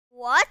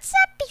What's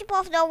up, people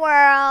of the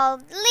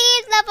world?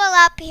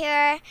 LivLevelUp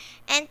here,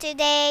 and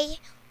today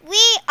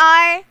we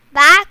are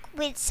back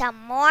with some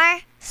more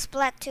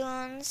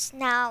Splatoons.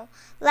 Now,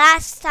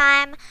 last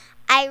time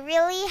I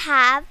really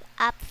have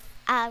a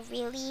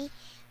really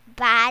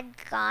bad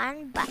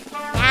gun, but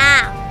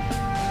now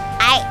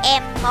I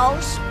am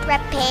most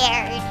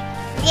prepared.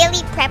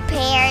 Really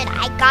prepared.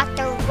 I got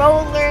the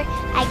roller.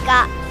 I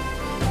got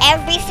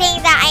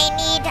everything that I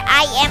need.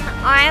 I am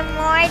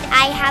armored.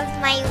 I have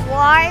my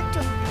war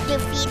to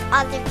defeat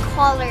other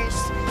colors.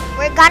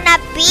 We're gonna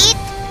beat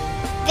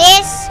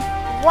this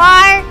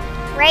war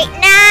right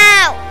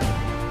now.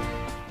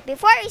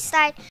 Before we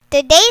start,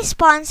 today's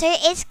sponsor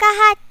is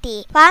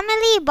Kahati.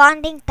 Family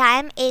bonding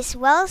time is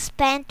well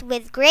spent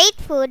with great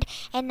food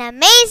and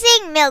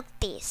amazing milk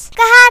teas.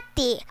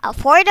 Kahati,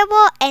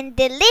 affordable and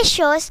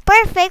delicious,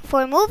 perfect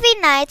for movie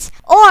nights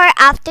or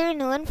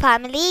afternoon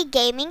family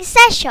gaming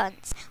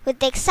sessions.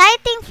 With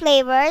exciting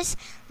flavors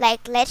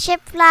like leche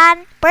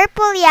flan,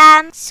 purple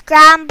yam,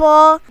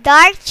 scramble,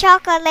 dark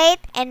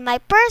chocolate, and my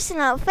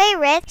personal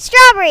favorite,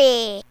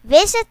 strawberry.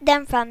 Visit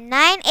them from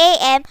 9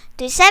 a.m.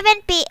 to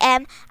 7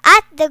 p.m.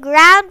 at the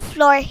ground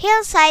floor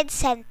Hillside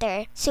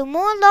Center,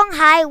 Sumulong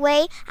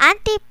Highway,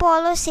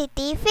 Antipolo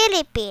City,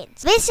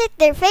 Philippines. Visit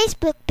their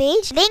Facebook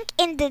page, link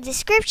in the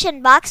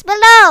description box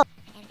below.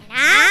 And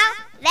now,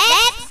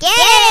 let's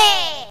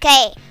get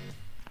it!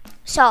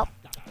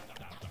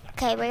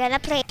 Okay, we're gonna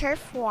play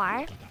Turf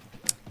War.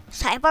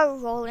 So I have a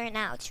roller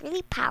now. It's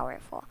really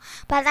powerful,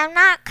 but I'm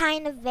not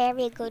kind of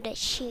very good at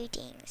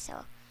shooting.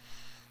 So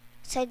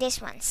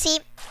this one. See,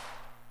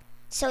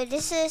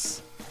 this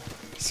is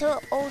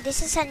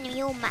a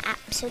new map.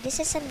 So this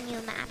is a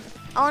new map.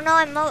 Oh no,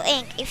 I'm low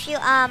ink. If you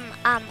have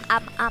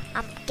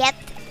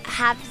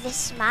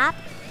this map,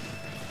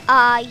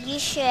 you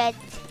should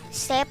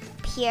stay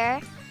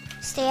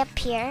up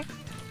here,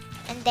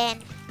 and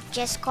then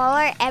just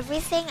color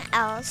everything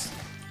else.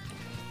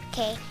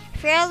 Okay.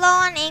 If you're low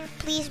on ink,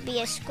 please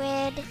be a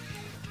squid.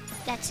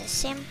 That's a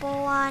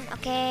simple one,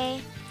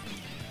 okay?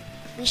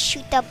 We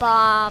shoot the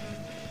bomb.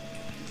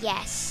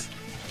 Yes.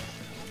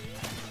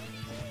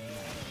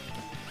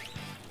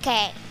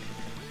 Okay.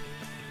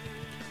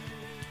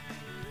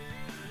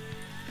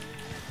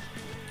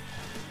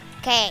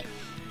 Okay.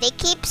 They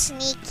keep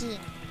sneaking.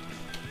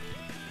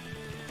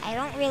 I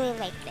don't really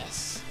like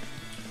this.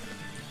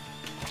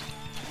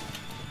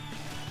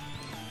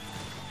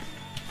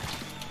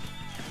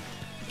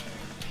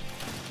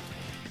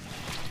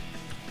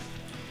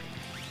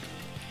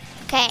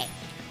 Okay.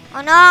 Oh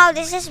no,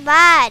 this is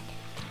bad.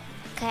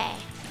 Okay.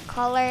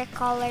 Color.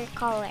 Oh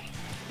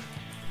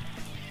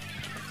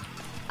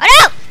no!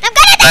 I'm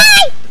gonna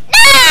die!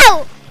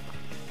 No!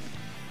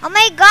 Oh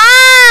my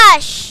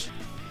gosh!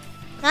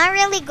 Not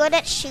really good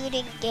at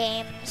shooting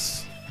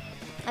games.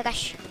 Oh my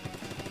gosh.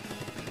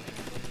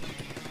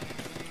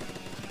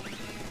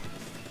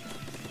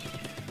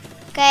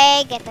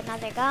 Okay, get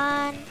another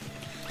gun.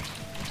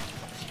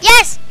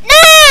 Yes!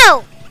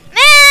 No!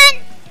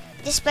 Man!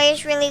 This player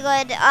is really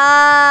good.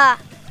 Ha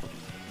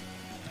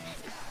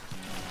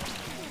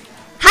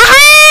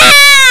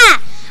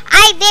ha!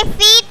 I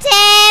defeat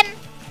him.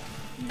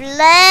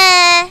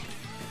 Blah.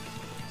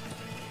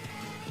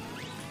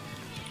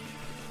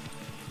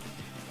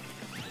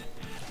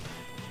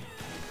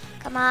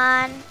 Come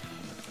on.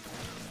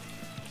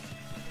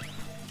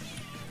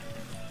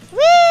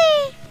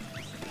 Whee!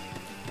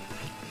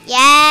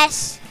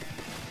 Yes.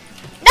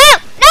 No!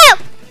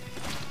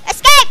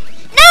 Escape!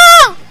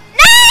 No!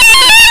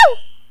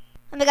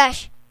 Oh my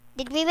gosh.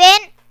 Did we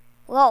win?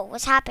 Whoa,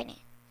 what's happening?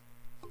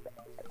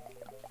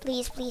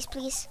 Please.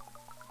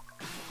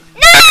 No!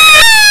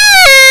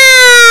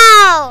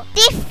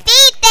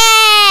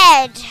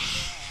 Defeated!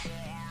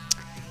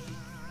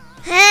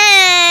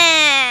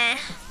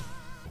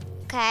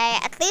 Okay,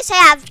 at least I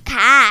have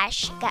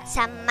cash. Got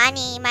some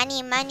money.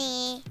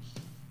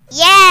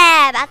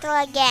 Yeah, battle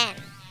again.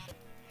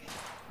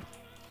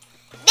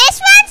 This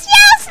one's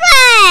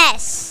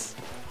useless!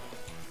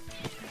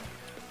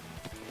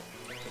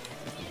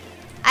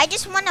 I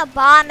just want to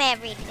bomb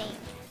everything.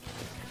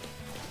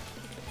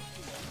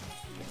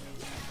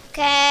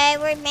 Okay,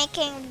 we're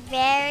making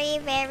very,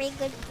 very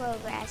good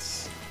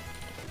progress.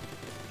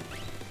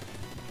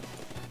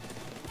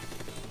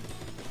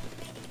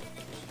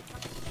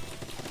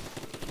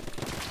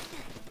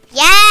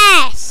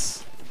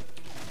 Yes!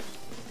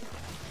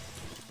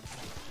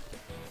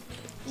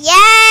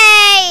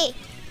 Yay!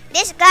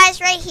 This guy's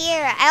right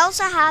here. I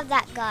also have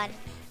that gun.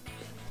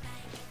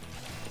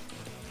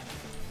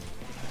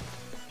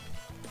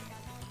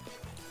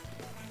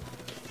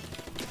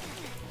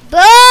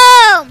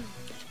 Boom!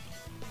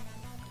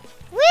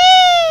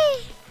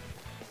 Whee!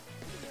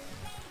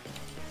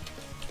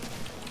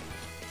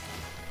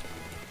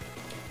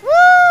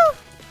 Woo!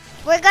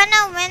 We're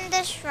gonna win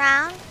this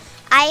round.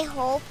 I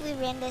hope we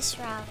win this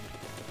round.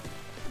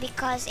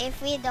 Because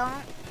if we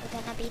don't,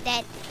 we're gonna be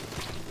dead.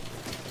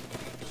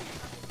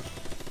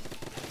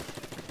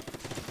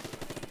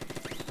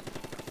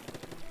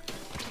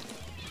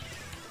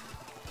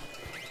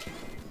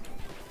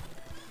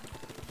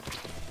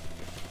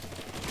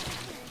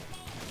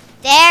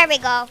 There we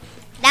go.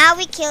 Now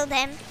we killed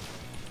him.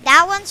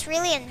 That one's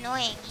really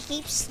annoying. He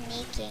keeps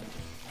sneaking.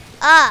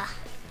 Ugh.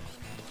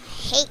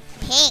 Hate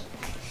pink.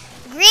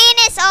 Green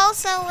is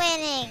also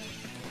winning.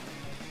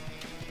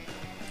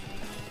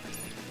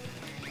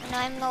 Oh no,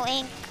 I'm low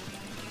ink.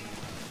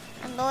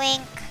 I'm low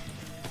ink.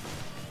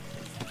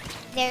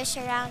 They're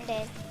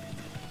surrounded.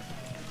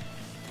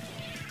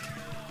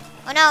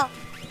 Oh no.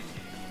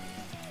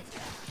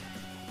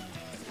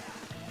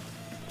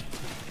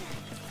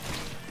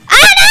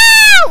 Oh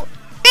no!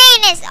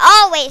 Green is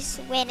always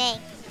winning.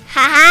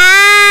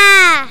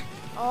 Haha!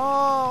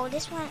 Oh,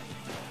 this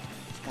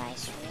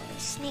guy's really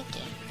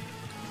sneaky.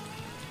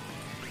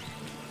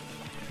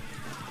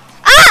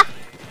 Ah!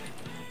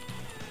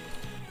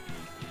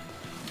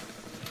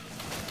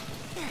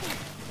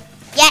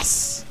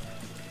 Yes!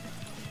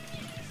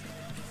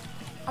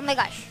 Oh my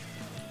gosh.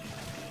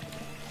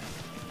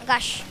 Oh my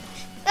gosh.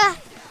 Ah,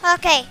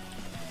 okay.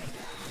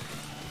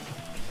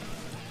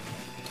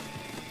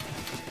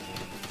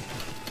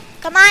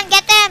 Come on,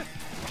 get them!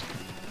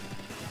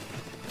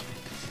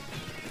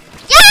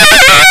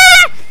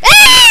 Yeah!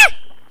 Ah!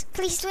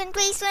 Please win,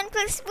 please win,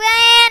 please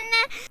win!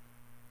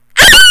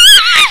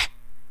 Ah!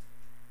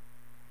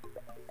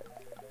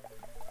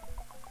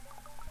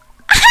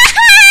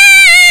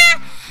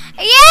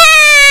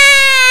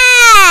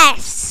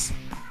 Yes!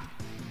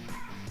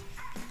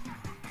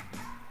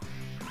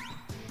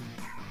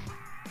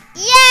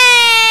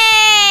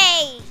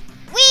 Yay!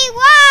 We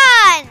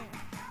won!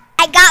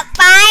 I got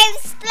 5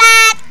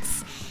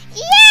 splats!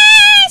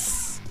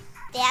 Yes!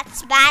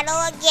 Let's battle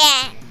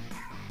again.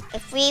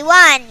 If we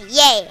won,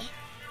 yay.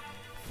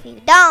 If we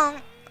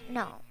don't,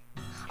 no.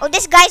 Oh,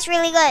 this guy's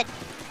really good.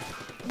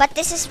 But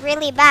this is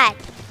really bad.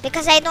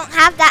 Because I don't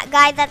have that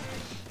guy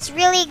that's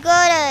really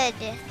good.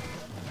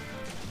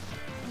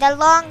 The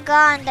long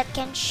gun that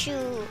can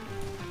shoot.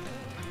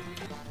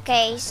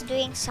 Okay, he's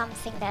doing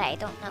something that I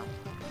don't know.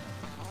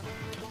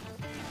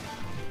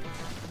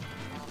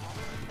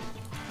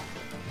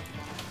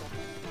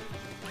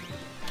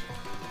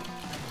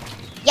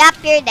 Yup,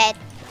 you're dead.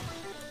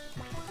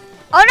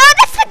 Oh no,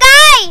 that's the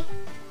guy!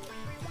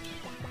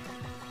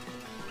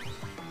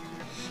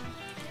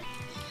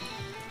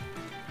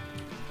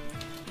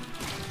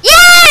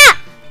 Yeah!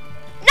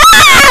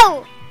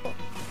 No!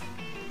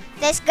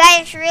 This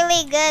guy is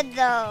really good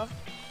though.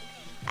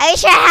 I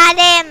wish I had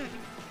him.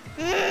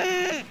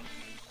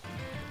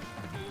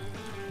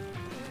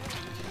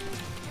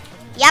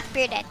 Yup,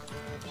 you're dead.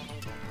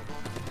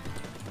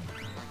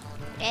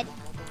 Dead.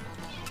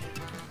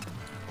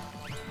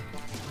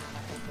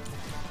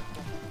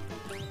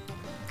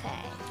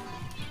 Okay.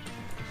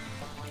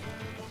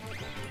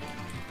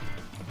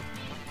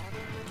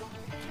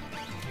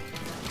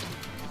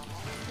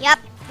 Yup,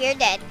 you're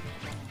dead.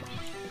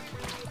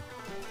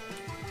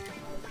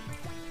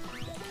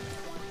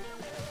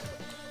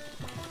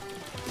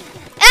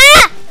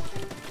 Ah!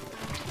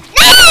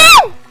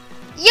 No!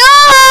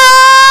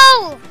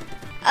 Yo!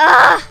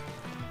 Ugh.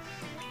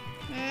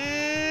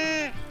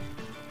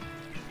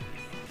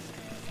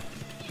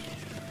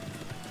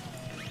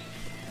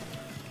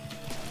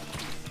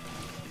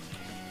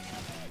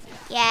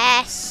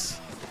 Yes.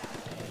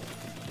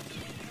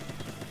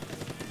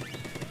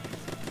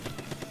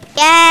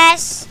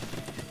 Yes.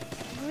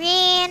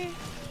 Green.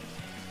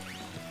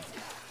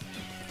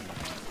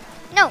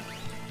 No.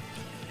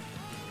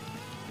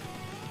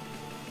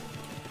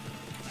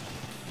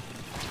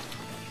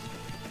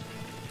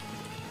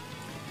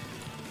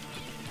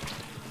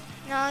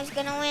 No, he's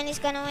gonna win, he's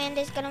gonna win,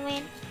 he's gonna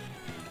win.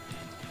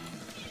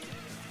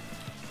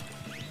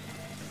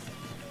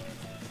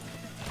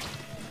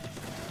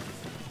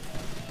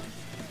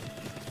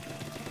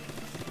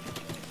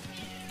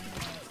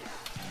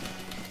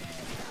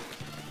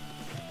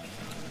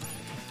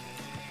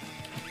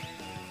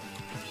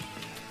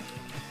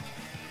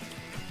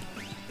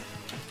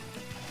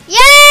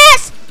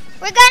 Yes!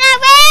 We're gonna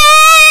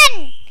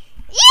win!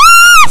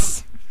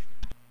 Yes!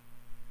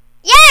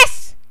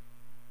 Yes!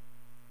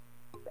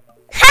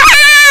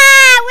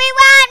 Ha! We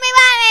won!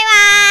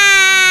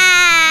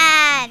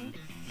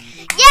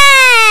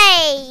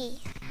 Yay!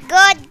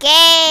 Good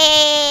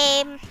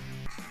game!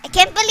 I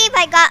can't believe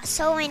I got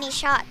so many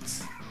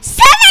shots.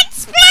 7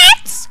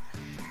 splats!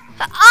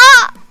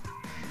 Oh!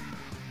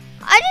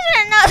 I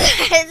didn't know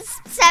there's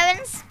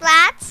 7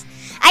 splats.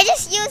 I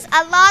just used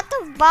a lot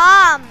of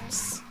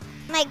bombs.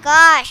 My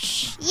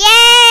gosh.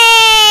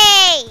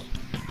 Yay!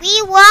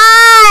 We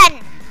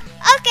won!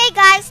 Okay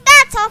guys,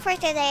 that's all for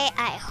today.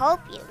 I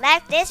hope you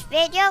liked this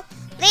video.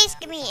 Please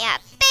give me a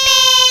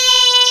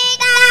big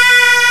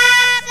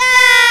thumbs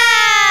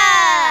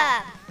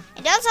up!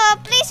 And also,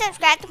 please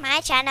subscribe to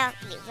my channel,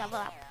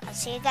 LivLevelUp. I'll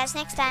see you guys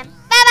next time.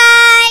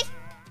 Bye-bye!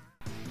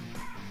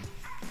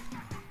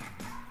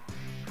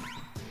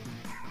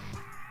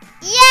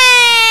 Yay!